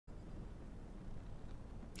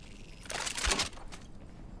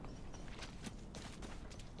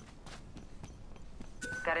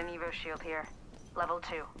Got an Evo shield here. Level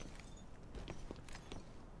 2.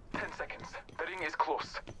 10 seconds. The ring is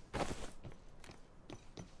close.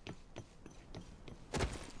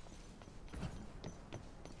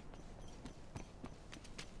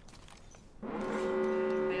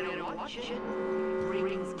 Better watch it.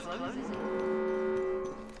 Ring's closing.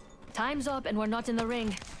 Time's up and we're not in the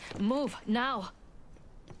ring. Move, now!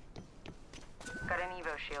 Got an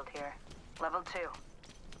Evo shield here. Level 2.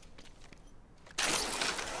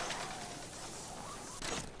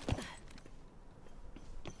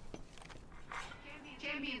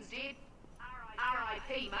 Champion's dead.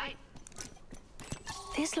 R.I.P. mate.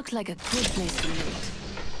 This looks like a good place to meet.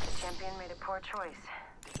 Champion made a poor choice.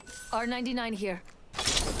 R99 here.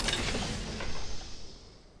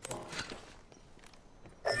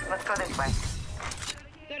 Let's go this way.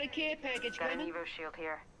 Got a care package Got an coming. Evo shield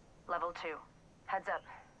here. Level 2. Heads up.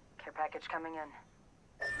 Care package coming in.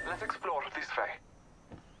 Let's explore this way.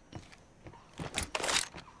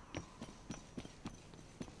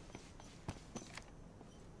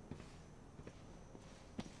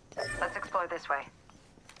 Let's explore this way.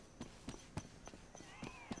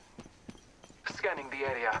 Scanning the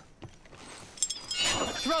area.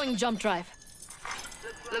 Throwing jump drive.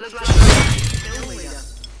 Looks like kill leader.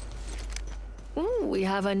 Ooh, we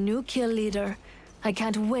have a new kill leader. I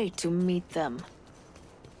can't wait to meet them.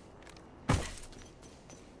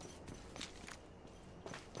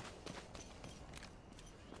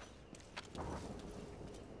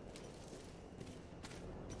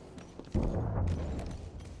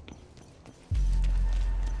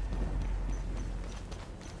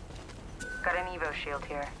 Got an Evo shield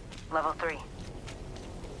here. Level 3.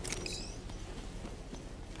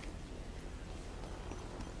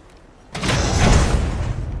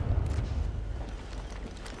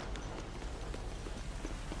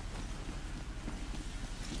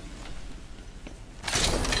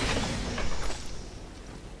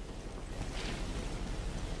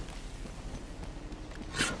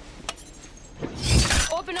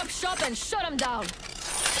 Open up shop and shut them down!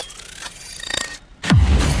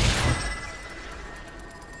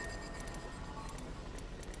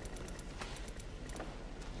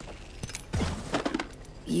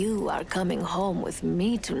 You are coming home with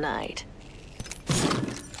me tonight.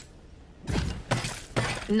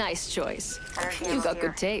 Nice choice. You got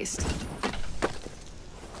good taste.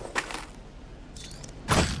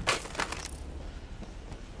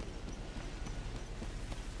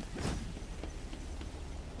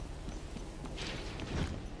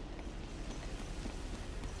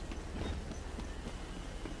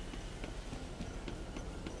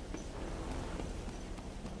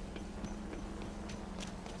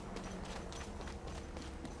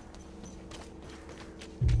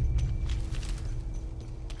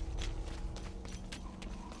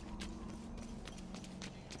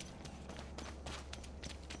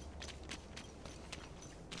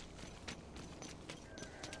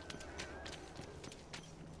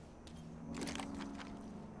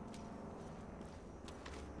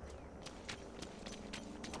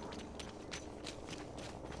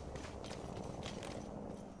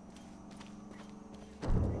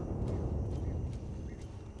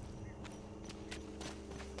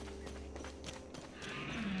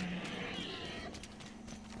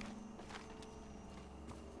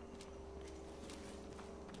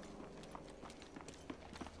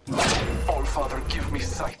 Father, give me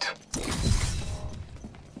sight.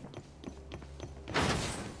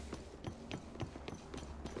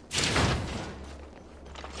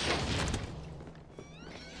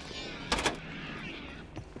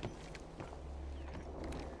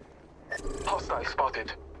 Hostile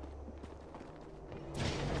spotted.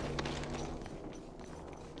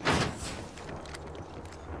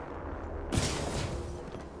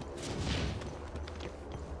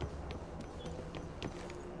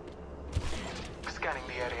 Scanning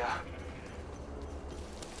the area.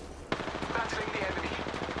 Battling the enemy.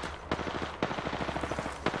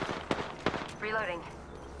 Reloading.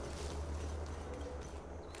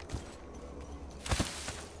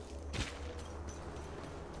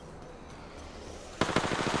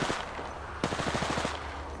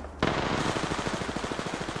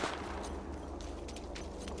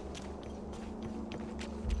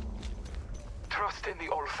 Trust in the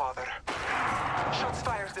All-Father. Shots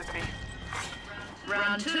fired at me.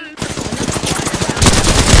 Round 2.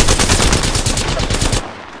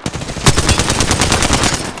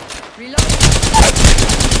 Reload.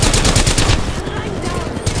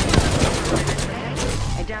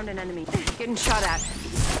 I downed an enemy. Getting shot at.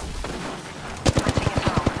 Hunting it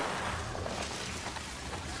home.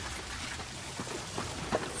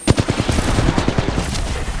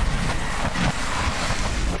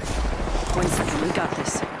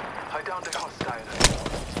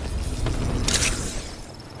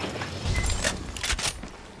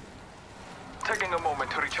 Taking a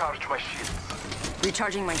moment to recharge my shields.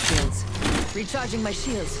 Recharging my shields. Recharging my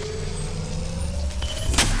shields.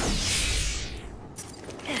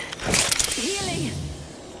 Healing!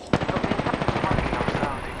 Marking our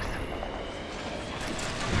surroundings.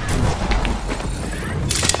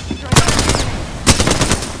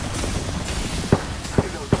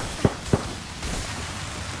 Reloading.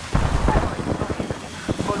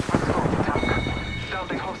 Full scope attack. Down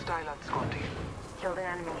the hostile and Scotty. Killed an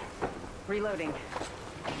enemy. Reloading.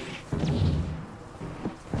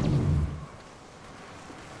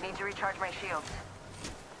 Need to recharge my shields.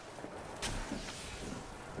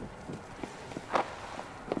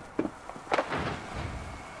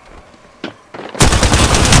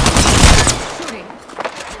 Shooting.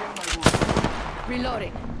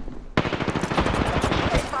 Reloading.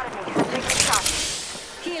 They spotted me. I'm taking a shot.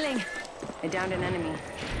 Healing. I downed an enemy.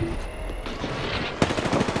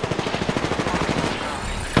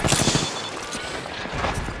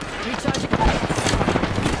 Recharging.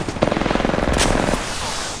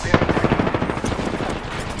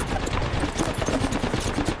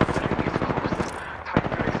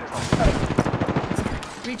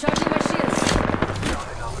 Recharging my shields.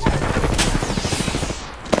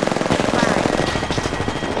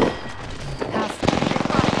 Half.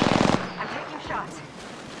 I'm taking shots.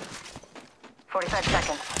 45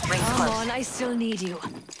 seconds. Ring's Come close. on, I still need you.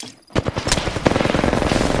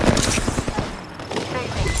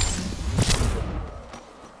 Facing.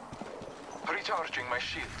 Recharging my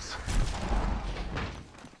shields.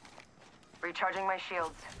 Recharging my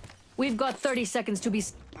shields. We've got 30 seconds to be...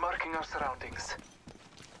 Marking our surroundings.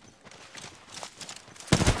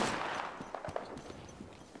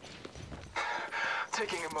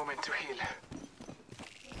 Taking a moment to heal.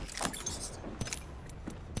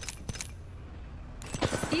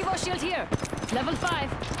 Evo shield here. Level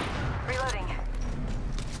 5. Reloading.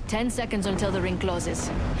 10 seconds until the ring closes.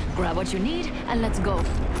 Grab what you need and let's go.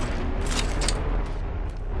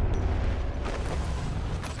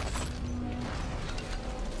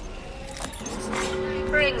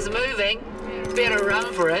 Ring's moving. Better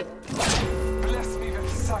run for it. Bless me with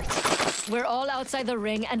sight. We're all outside the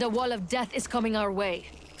ring and a wall of death is coming our way.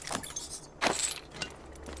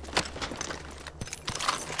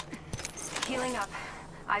 Healing up.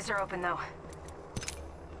 Eyes are open though.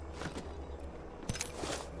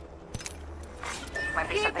 Might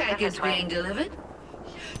be Care something good package this way. being delivered.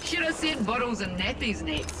 Should have sent bottles and nappies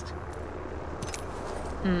next.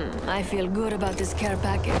 I feel good about this care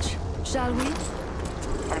package. Shall we?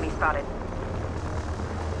 Enemy spotted.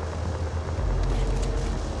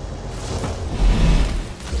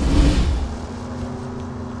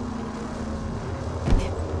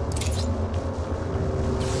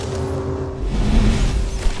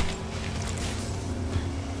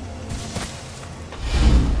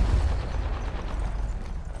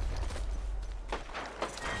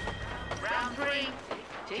 Round 3.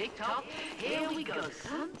 Tick tock. Here we go,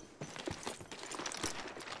 son.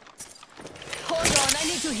 Hold on, I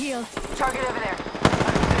need to heal. Target over there.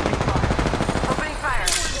 Opening fire.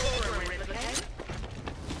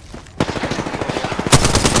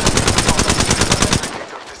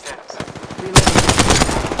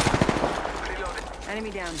 Reloading.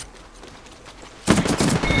 Enemy down.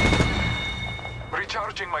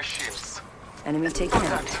 Recharging my shields. Enemy taken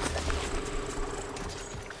out. Contact.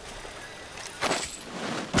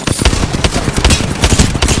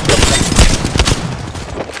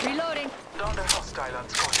 Reloading. Down the hostile and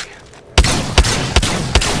Scotty.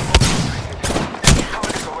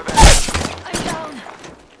 Target over there. I'm down.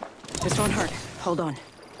 This won't hurt. Hold on.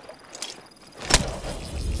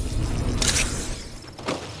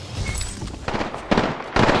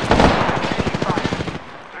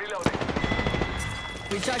 Reloading.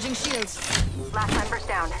 Recharging shields. Last members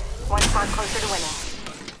down. One squad closer to winning.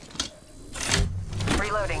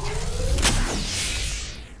 Reloading.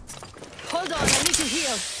 Hold on, I need to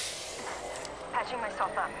heal. Patching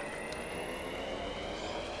myself up.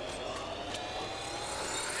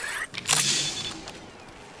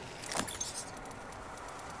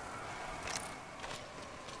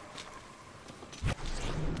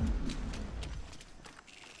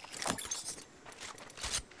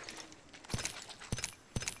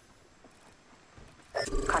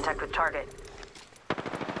 Contact with target.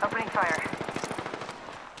 Opening fire.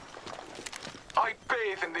 I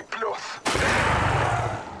bathe in the blood.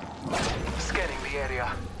 Scanning the area.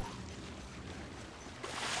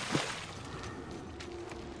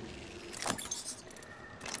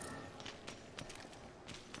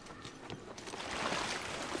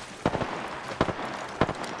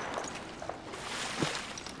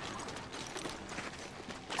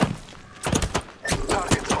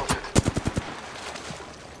 Target spotted.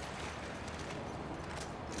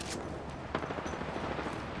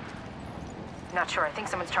 Not sure. I think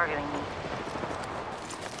someone's targeting me.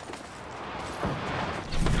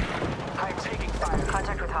 I'm taking fire.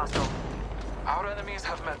 Contact with hostile. Our enemies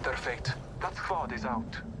have met their fate. That squad is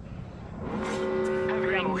out.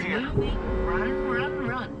 Heavy ammo Rings here. moving. Run, run,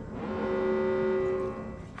 run.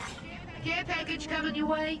 Care package coming your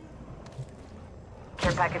way?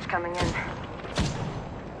 Care package coming in.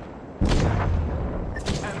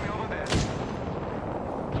 Enemy over there.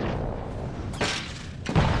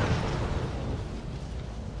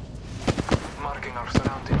 Marking our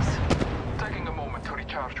surroundings. Taking a moment to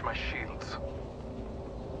recharge my shields.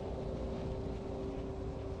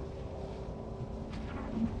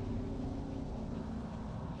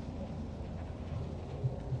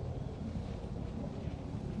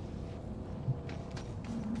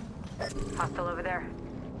 Hostile over there.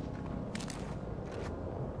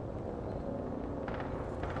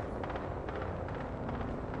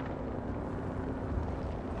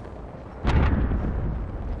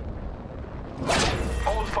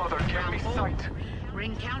 All Father, give me sight.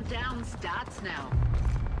 Ring countdown starts now.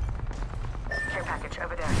 Care package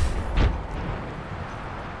over there.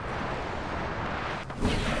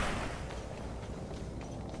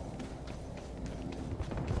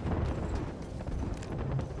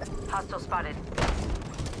 Hostile spotted.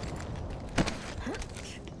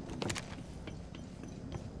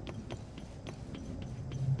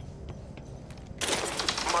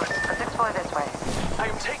 Let's explore this way. I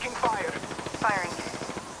am taking fire. Firing.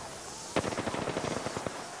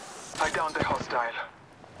 I downed a hostile.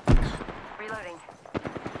 Reloading.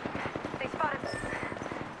 They spotted.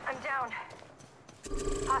 I'm down.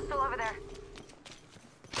 Hostile over there.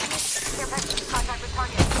 Care package. Contact with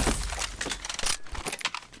target.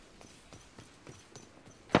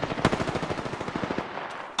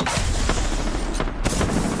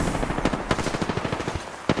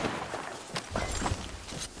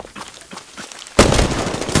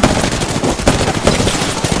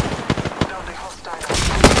 Downed a hostile.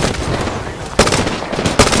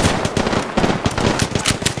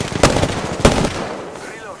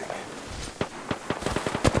 Reloading.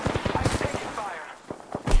 I'm taking fire.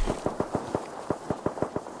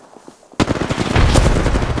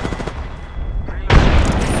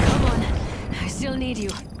 Come on. I still need you.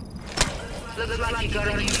 Looks like you got a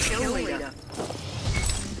new kill leader.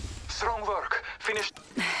 Strong work. Finished.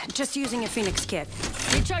 Just using a Phoenix kit.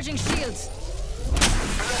 Recharging shields.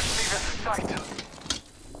 Let's leave it in sight.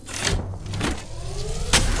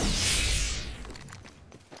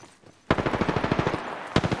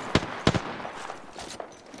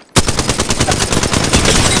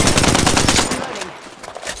 Reloading.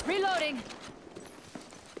 Reloading.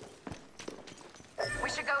 We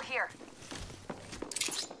should go here.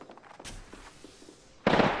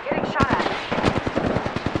 Getting shot at.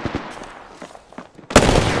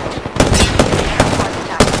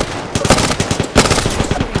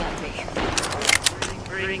 Shooting at me.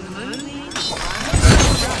 Ring moving.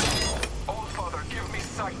 All Father, give me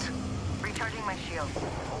sight. Recharging my shield.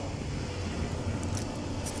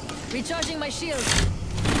 Recharging my shields.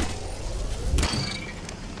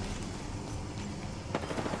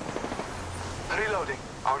 Reloading.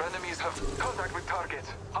 Our enemies have contact with target.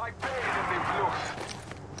 I bathe in the blues.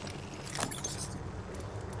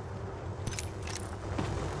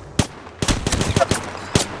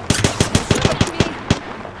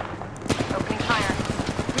 Opening fire.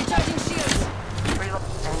 Recharging shields. Reload.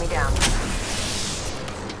 Enemy down.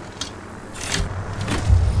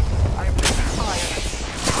 I am taking fire.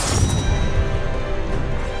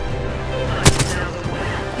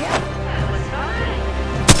 That was fine.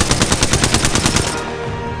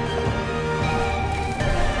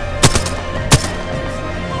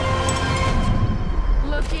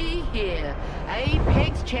 Looky here.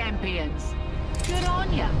 Apex champions. Good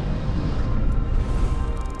on ya.